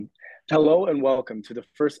Hello and welcome to the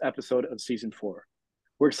first episode of season 4.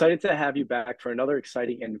 We're excited to have you back for another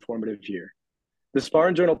exciting and informative year. The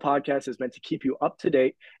Spartan Journal podcast is meant to keep you up to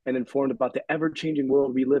date and informed about the ever changing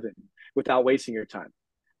world we live in without wasting your time.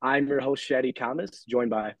 I'm your host, Shadi Kamas, joined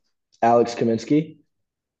by Alex Kaminsky.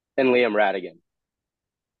 and Liam Radigan.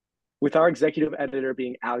 with our executive editor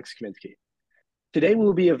being Alex Kaminsky. Today we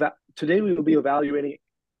will be evaluating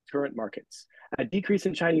current markets, a decrease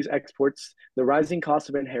in Chinese exports, the rising cost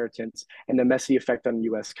of inheritance, and the messy effect on the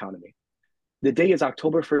U.S. economy. The date is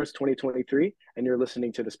October 1st, 2023, and you're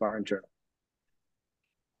listening to the Spartan Journal.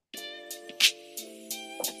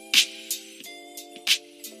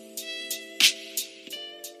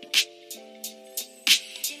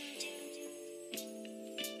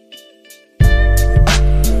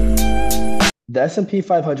 The S&P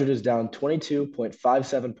 500 is down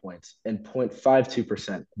 22.57 points and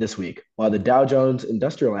 0.52% this week, while the Dow Jones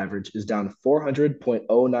Industrial Average is down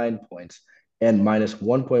 400.09 points and minus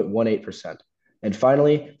 1.18%. And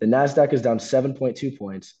finally, the Nasdaq is down 7.2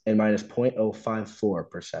 points and minus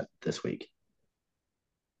 0.054% this week.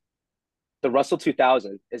 The Russell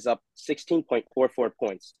 2000 is up 16.44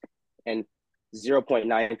 points and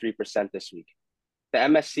 0.93% this week. The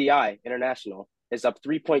MSCI International is up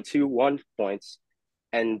 3.21 points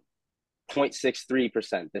and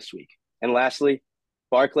 0.63% this week. And lastly,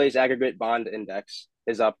 Barclays Aggregate Bond Index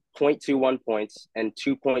is up 0.21 points and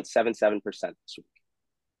 2.77% this week.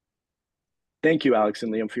 Thank you, Alex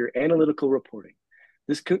and Liam, for your analytical reporting.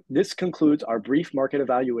 This concludes our brief market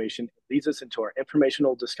evaluation and leads us into our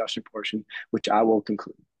informational discussion portion, which I will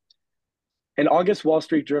conclude. An August Wall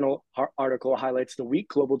Street Journal article highlights the weak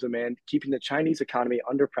global demand keeping the Chinese economy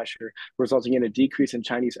under pressure, resulting in a decrease in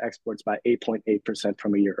Chinese exports by 8.8%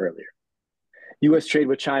 from a year earlier. U.S. trade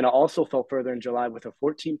with China also fell further in July with a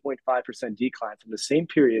 14.5% decline from the same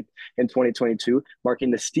period in 2022,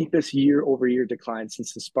 marking the steepest year-over-year decline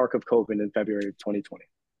since the spark of COVID in February of 2020.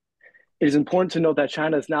 It is important to note that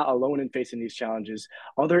China is not alone in facing these challenges.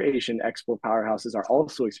 Other Asian export powerhouses are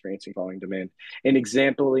also experiencing falling demand, an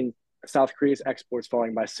example South Korea's exports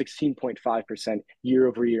falling by 16.5% year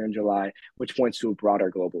over year in July, which points to a broader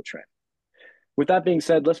global trend. With that being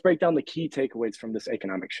said, let's break down the key takeaways from this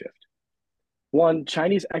economic shift. One,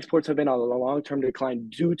 Chinese exports have been on a long-term decline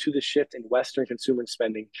due to the shift in Western consumer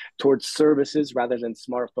spending towards services rather than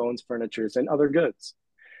smartphones, furniture, and other goods.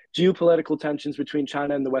 Geopolitical tensions between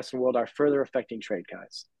China and the Western world are further affecting trade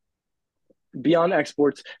ties. Beyond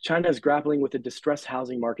exports, China is grappling with a distressed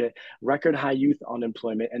housing market, record high youth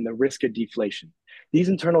unemployment, and the risk of deflation. These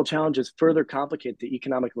internal challenges further complicate the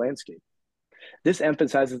economic landscape. This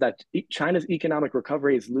emphasizes that China's economic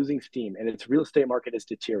recovery is losing steam and its real estate market is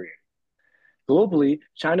deteriorating. Globally,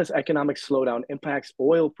 China's economic slowdown impacts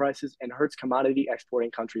oil prices and hurts commodity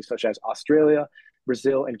exporting countries such as Australia,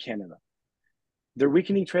 Brazil, and Canada. Their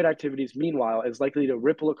weakening trade activities, meanwhile, is likely to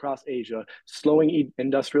ripple across Asia, slowing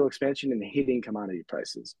industrial expansion and hitting commodity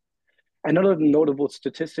prices. Another notable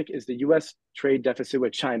statistic is the U.S. trade deficit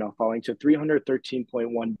with China falling to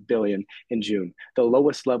 $313.1 billion in June, the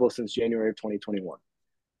lowest level since January of 2021.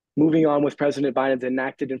 Moving on with President Biden's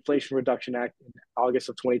enacted Inflation Reduction Act in August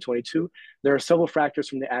of 2022, there are several factors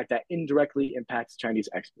from the act that indirectly impacts Chinese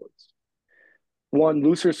exports. One,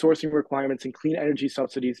 looser sourcing requirements and clean energy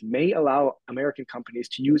subsidies may allow American companies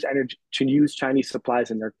to use Chinese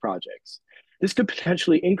supplies in their projects. This could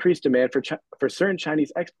potentially increase demand for certain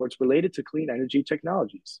Chinese exports related to clean energy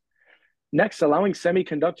technologies. Next, allowing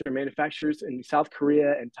semiconductor manufacturers in South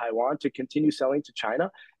Korea and Taiwan to continue selling to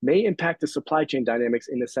China may impact the supply chain dynamics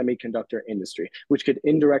in the semiconductor industry, which could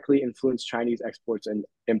indirectly influence Chinese exports and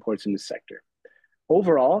imports in the sector.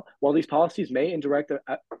 Overall, while these policies may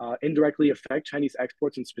indirectly affect Chinese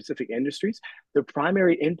exports in specific industries, the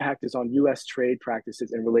primary impact is on U.S. trade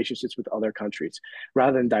practices and relationships with other countries,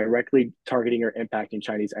 rather than directly targeting or impacting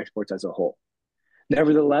Chinese exports as a whole.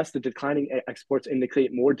 Nevertheless, the declining exports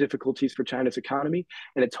indicate more difficulties for China's economy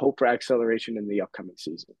and its hope for acceleration in the upcoming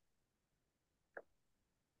season.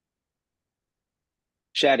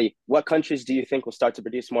 Shadi, what countries do you think will start to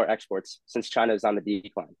produce more exports since China is on the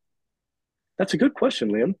decline? That's a good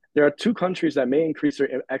question, Liam. There are two countries that may increase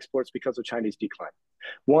their exports because of Chinese decline.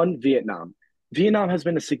 One, Vietnam. Vietnam has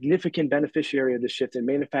been a significant beneficiary of the shift in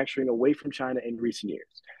manufacturing away from China in recent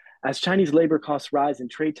years. As Chinese labor costs rise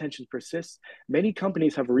and trade tensions persist, many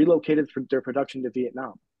companies have relocated their production to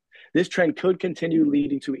Vietnam. This trend could continue,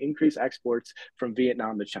 leading to increased exports from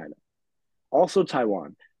Vietnam to China. Also,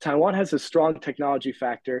 Taiwan. Taiwan has a strong technology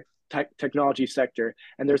sector,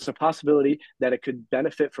 and there's a possibility that it could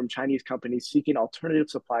benefit from Chinese companies seeking alternative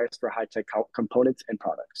suppliers for high-tech components and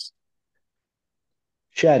products.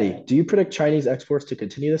 Shadi, do you predict Chinese exports to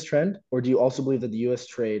continue this trend, or do you also believe that the U.S.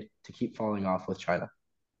 trade to keep falling off with China?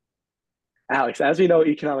 Alex, as we know,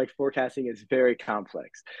 economic forecasting is very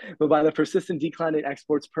complex, but by the persistent decline in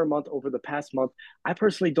exports per month over the past month, I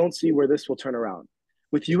personally don't see where this will turn around.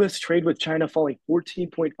 With US trade with China falling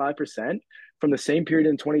 14.5% from the same period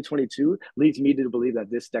in 2022, leads me to believe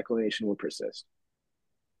that this declination will persist.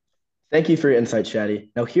 Thank you for your insight, Shadi.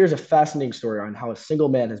 Now, here's a fascinating story on how a single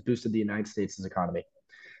man has boosted the United States' economy.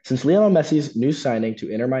 Since Lionel Messi's new signing to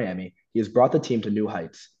Inter Miami, he has brought the team to new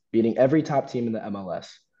heights, beating every top team in the MLS.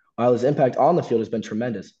 While his impact on the field has been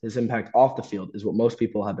tremendous, his impact off the field is what most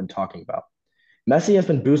people have been talking about. Messi has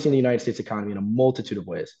been boosting the United States economy in a multitude of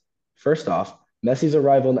ways. First off, Messi's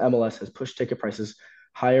arrival in the MLS has pushed ticket prices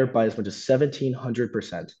higher by as much as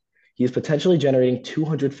 1,700%. He is potentially generating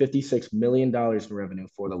 $256 million in revenue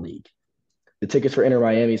for the league. The tickets for Inter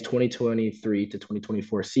Miami's 2023 to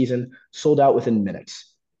 2024 season sold out within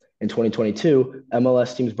minutes. In 2022,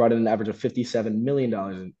 MLS teams brought in an average of $57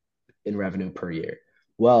 million in revenue per year,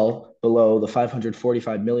 well below the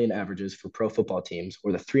 545 million averages for pro football teams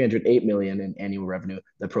or the 308 million in annual revenue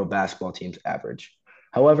that pro basketball teams average.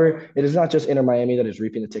 However, it is not just Inter Miami that is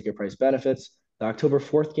reaping the ticket price benefits. The October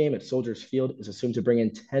 4th game at Soldiers Field is assumed to bring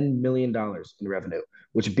in $10 million in revenue,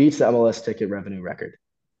 which beats the MLS ticket revenue record.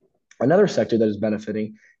 Another sector that is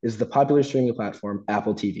benefiting is the popular streaming platform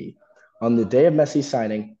Apple TV. On the day of Messi's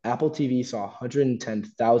signing, Apple TV saw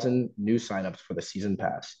 110,000 new signups for the season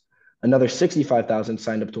pass. Another 65,000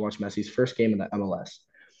 signed up to watch Messi's first game in the MLS.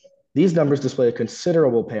 These numbers display a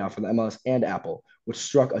considerable payoff for the MLS and Apple, which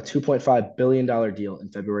struck a $2.5 billion deal in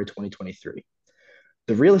February 2023.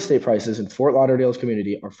 The real estate prices in Fort Lauderdale's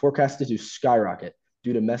community are forecasted to skyrocket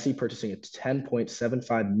due to Messi purchasing a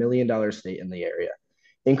 $10.75 million estate in the area,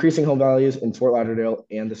 increasing home values in Fort Lauderdale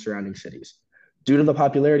and the surrounding cities. Due to the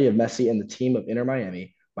popularity of Messi and the team of Inter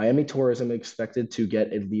Miami, Miami tourism is expected to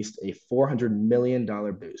get at least a $400 million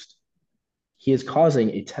boost. He is causing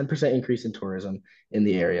a 10% increase in tourism in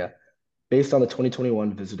the area based on the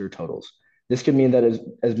 2021 visitor totals. This could mean that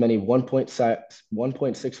as many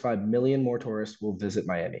 1.65 million more tourists will visit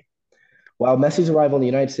Miami. While Messi's arrival in the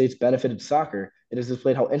United States benefited soccer, it has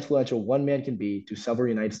displayed how influential one man can be to several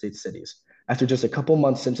United States cities. After just a couple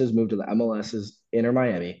months since his move to the MLS's Inter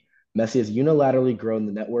Miami, Messi has unilaterally grown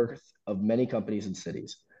the net worth of many companies and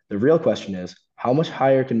cities. The real question is, how much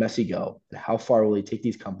higher can Messi go, and how far will he take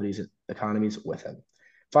these companies and economies with him?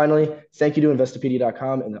 Finally, thank you to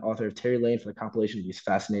Investopedia.com and the author of Terry Lane for the compilation of these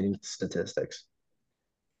fascinating statistics.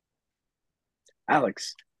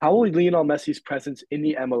 Alex, how will Lionel Messi's presence in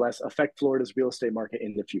the MLS affect Florida's real estate market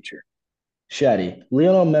in the future? Shadi,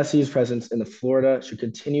 Lionel Messi's presence in the Florida should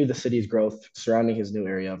continue the city's growth surrounding his new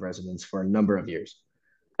area of residence for a number of years.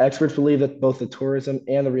 Experts believe that both the tourism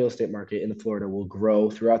and the real estate market in the Florida will grow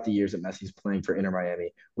throughout the years that Messi's playing for Inter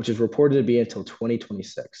Miami, which is reported to be until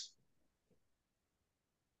 2026.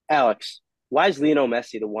 Alex, why is Lionel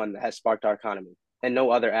Messi the one that has sparked our economy and no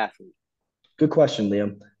other athlete? Good question,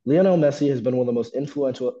 Liam. Lionel Messi has been one of the most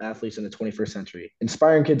influential athletes in the 21st century,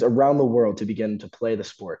 inspiring kids around the world to begin to play the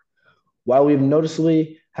sport. While we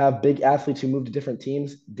noticeably have big athletes who move to different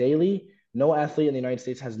teams daily, no athlete in the United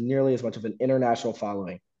States has nearly as much of an international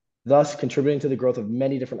following, thus contributing to the growth of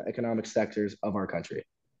many different economic sectors of our country.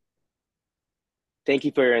 Thank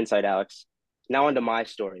you for your insight, Alex. Now on to my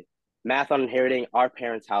story, math on inheriting our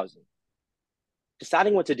parents' housing.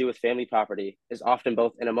 Deciding what to do with family property is often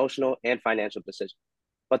both an emotional and financial decision,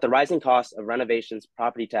 but the rising costs of renovations,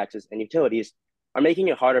 property taxes, and utilities are making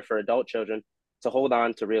it harder for adult children to hold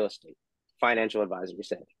on to real estate, financial advisory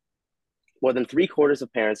said. More than 3/4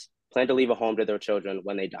 of parents plan to leave a home to their children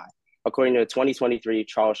when they die, according to a 2023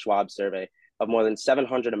 Charles Schwab survey of more than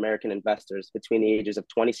 700 American investors between the ages of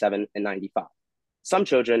 27 and 95. Some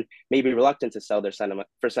children may be reluctant to sell their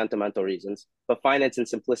for sentimental reasons, but finance and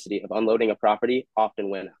simplicity of unloading a property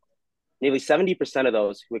often win out. Nearly 70% of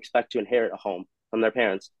those who expect to inherit a home from their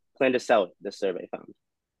parents plan to sell it, this survey found.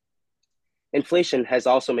 Inflation has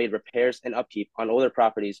also made repairs and upkeep on older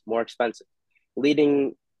properties more expensive,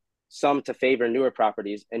 leading some to favor newer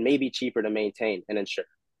properties and may be cheaper to maintain and insure.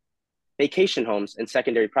 Vacation homes and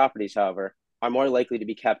secondary properties, however, are more likely to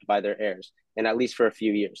be kept by their heirs, and at least for a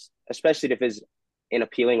few years, especially if it's an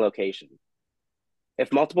appealing location.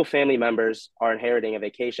 If multiple family members are inheriting a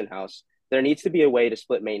vacation house, there needs to be a way to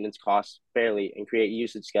split maintenance costs fairly and create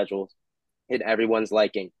usage schedules in everyone's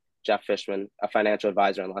liking, Jeff Fishman, a financial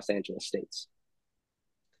advisor in Los Angeles, states.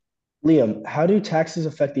 Liam, how do taxes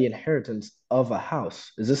affect the inheritance of a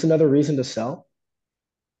house? Is this another reason to sell?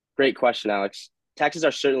 Great question, Alex. Taxes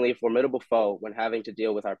are certainly a formidable foe when having to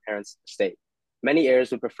deal with our parents' estate. Many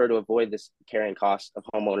heirs would prefer to avoid this carrying cost of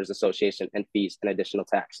homeowners association and fees and additional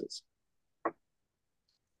taxes.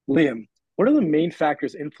 Liam, what are the main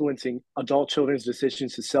factors influencing adult children's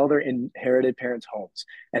decisions to sell their inherited parents' homes?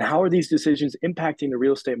 And how are these decisions impacting the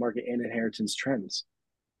real estate market and inheritance trends?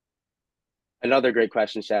 Another great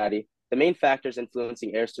question, Shadi. The main factors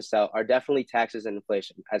influencing heirs to sell are definitely taxes and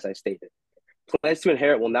inflation, as I stated. Plans to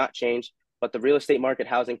inherit will not change, but the real estate market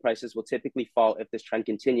housing prices will typically fall if this trend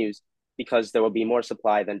continues because there will be more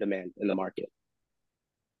supply than demand in the market.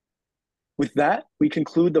 With that, we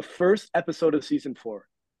conclude the first episode of season 4.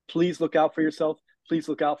 Please look out for yourself. Please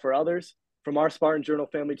look out for others. From our Spartan Journal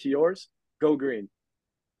family to yours, go green.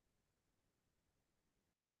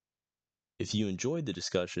 If you enjoyed the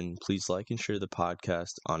discussion, please like and share the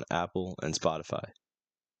podcast on Apple and Spotify.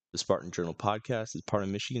 The Spartan Journal podcast is part of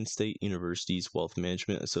Michigan State University's Wealth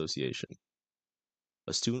Management Association,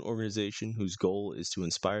 a student organization whose goal is to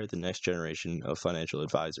inspire the next generation of financial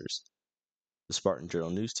advisors. The Spartan Journal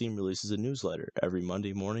news team releases a newsletter every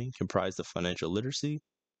Monday morning comprised of financial literacy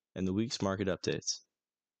and the week's market updates.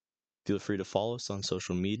 Feel free to follow us on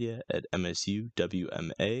social media at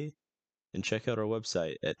MSUWMA and check out our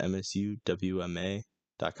website at msuwma.com.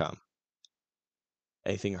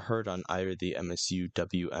 Anything heard on either the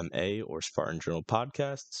MSUWMA or Spartan Journal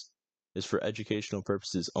podcasts is for educational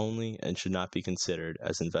purposes only and should not be considered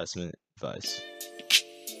as investment advice.